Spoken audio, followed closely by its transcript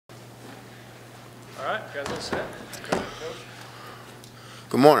All right, you guys all set? Coach?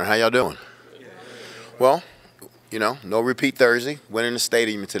 Good morning. How y'all doing? Well, no repeat Thursday. Went in the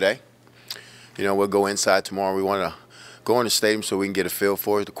stadium today. We'll go inside tomorrow. We want to go in the stadium so we can get a feel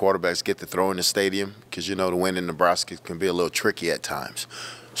for it. The quarterbacks get to throw in the stadium because the wind in Nebraska can be a little tricky at times.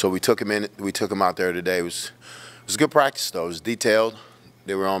 So we took them in. We took them out there today. It was good practice though. It was detailed.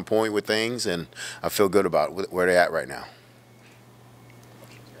 They were on point with things, and I feel good about where they're at right now.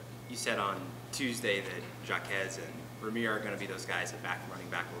 You said on Tuesday that Jacques and Ramir are going to be those guys at running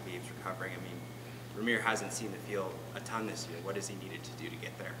back while Gabe's recovering. I mean, Ramir hasn't seen the field a ton this year. What has he needed to do to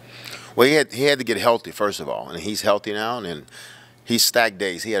get there? Well, he had to get healthy first of all, and he's healthy now, and he's stacked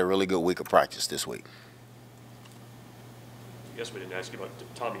days. He had a really good week of practice this week. I guess we didn't ask you about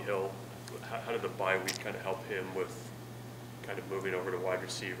Tommy Hill. How did the bye week kind of help him with kind of moving over to wide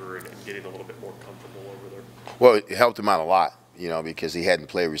receiver and getting a little bit more comfortable over there? Well, it helped him out a lot, because he hadn't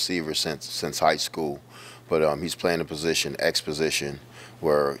played receiver since high school. But he's playing a position, X position,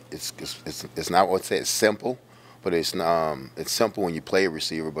 where it's not it's simple, but it's simple when you play a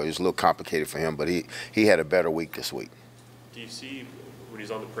receiver, but it's a little complicated for him. But he had a better week this week. Do you see when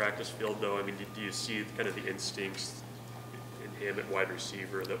he's on the practice field though? I mean, do you see kind of the instincts in him at wide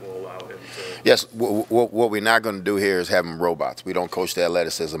receiver that will allow him to? Yes. What we're not going to do here is have him robots. We don't coach the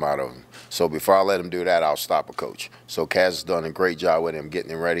athleticism out of him. So before I let him do that, I'll stop a coach. So Kaz has done a great job with him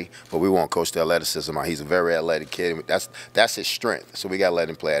getting him ready, but we won't coach the athleticism out. He's a very athletic kid. That's his strength. So we got to let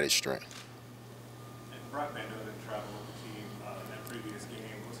him play at his strength. And Brock Bando didn't travel with the team in that previous game.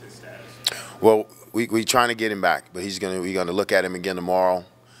 What's his status? Well, we trying to get him back, but we're gonna look at him again tomorrow.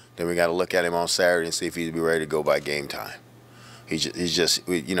 Then we got to look at him on Saturday and see if he'll be ready to go by game time. He's just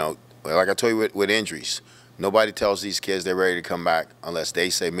like I told you with injuries, nobody tells these kids they're ready to come back unless they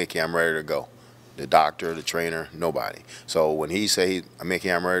say, Mickey, I'm ready to go. The doctor, the trainer, nobody. So when he say,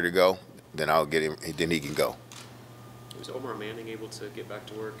 Mickey, I'm ready to go, then I'll get him. Then he can go. Was Omar Manning able to get back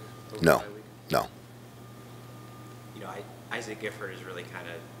to work? No. Isaac Gifford has really kind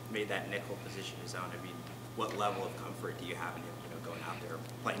of made that nickel position his own. I mean, what level of comfort do you have in him, going out there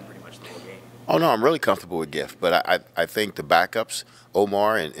playing pretty much the whole game? Oh no, I'm really comfortable with Gift, but I think the backups,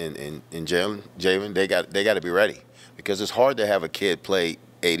 Omar and Jalen, they got to be ready because it's hard to have a kid play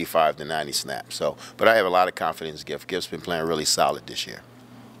 85 to 90 snaps. So, but I have a lot of confidence in Gift. Gift's been playing really solid this year.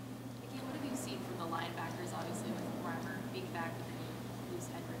 What have you seen from the linebackers, obviously, with Reimer being back and then you lose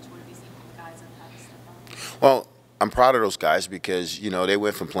Edrich? What have you seen from the guys that have to step up? Well, I'm proud of those guys because, they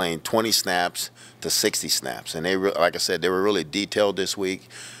went from playing 20 snaps to 60 snaps. And like I said, they were really detailed this week.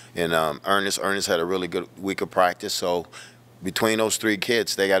 And Ernest had a really good week of practice. So between those three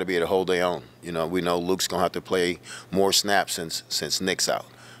kids, they got to be able to hold their own. We know Luke's going to have to play more snaps since Nick's out.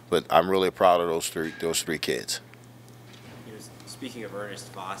 But I'm really proud of those three kids. Speaking of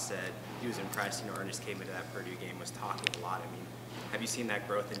Ernest, Voss said he was impressed. Ernest came into that Purdue game, was talking a lot. I mean, have you seen that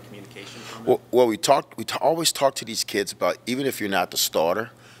growth in communication from him? Well, we always talk to these kids about even if you're not the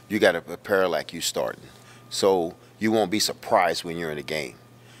starter, you got to prepare like you starting. So you won't be surprised when you're in a game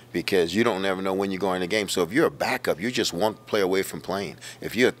because you don't never know when you're going in the game. So if you're a backup, you're just one play away from playing.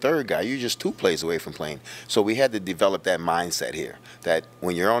 If you're a third guy, you're just 2 plays away from playing. So we had to develop that mindset here that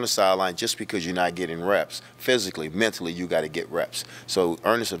when you're on the sideline, just because you're not getting reps, physically, mentally, you got to get reps. So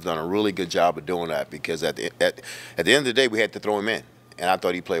Ernest has done a really good job of doing that because at the end of the day, we had to throw him in, and I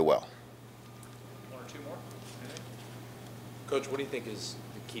thought he played well. One or two more. Coach, what do you think is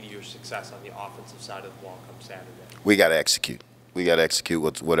the key to your success on the offensive side of the ball come Saturday? We got to execute. We got to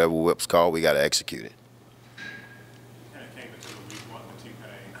execute whatever whip's called. We got to execute it. Kind of came into the week wanting the team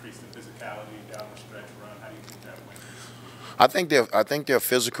kind of increase the physicality down the stretch run. How do you think that went? I think they're a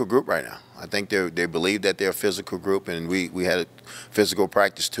physical group right now. I think they believe that they're a physical group, and we had a physical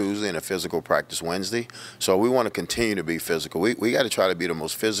practice Tuesday and a physical practice Wednesday. So we want to continue to be physical. We got to try to be the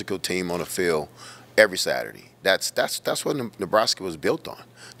most physical team on the field every Saturday. That's what Nebraska was built on.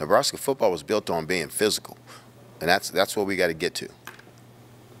 Nebraska football was built on being physical. And that's what we got to get to.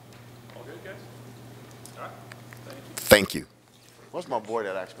 All good, guys? All right. Thank you. What's my boy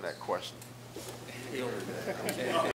that asked me that question?